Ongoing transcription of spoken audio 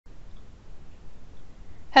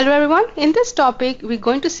Hello everyone, in this topic we're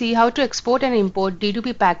going to see how to export and import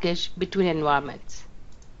D2P package between environments.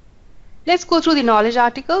 Let's go through the knowledge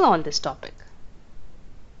article on this topic.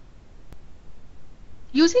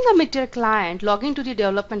 Using a mid-tier client, log into the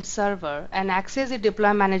development server and access the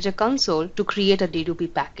deploy manager console to create a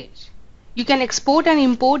D2P package. You can export and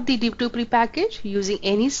import the D2P package using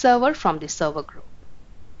any server from the server group.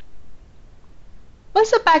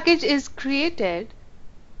 Once the package is created,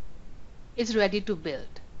 it's ready to build.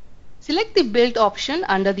 Select the Build option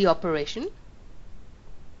under the operation.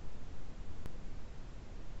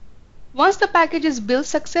 Once the package is built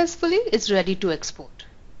successfully, it's ready to export.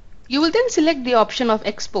 You will then select the option of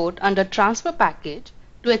Export under Transfer Package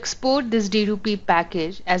to export this D2P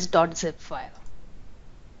package as .zip file.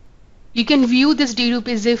 You can view this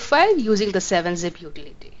D2P zip file using the 7-zip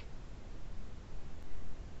utility.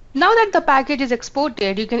 Now that the package is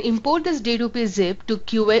exported, you can import this D2P zip to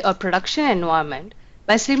QA or production environment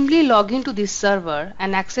by simply logging to this server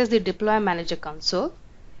and access the Deploy Manager console.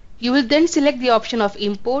 You will then select the option of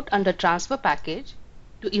Import under Transfer Package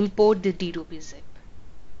to import the D2P zip.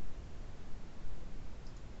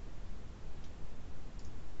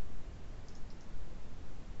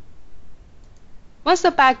 Once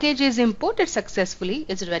the package is imported successfully,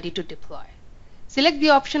 it's ready to deploy. Select the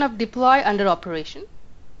option of Deploy under Operation.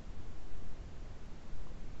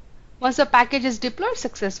 Once the package is deployed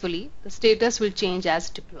successfully, the status will change as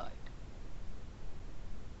deployed.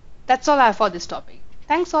 That's all I have for this topic.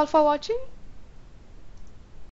 Thanks all for watching.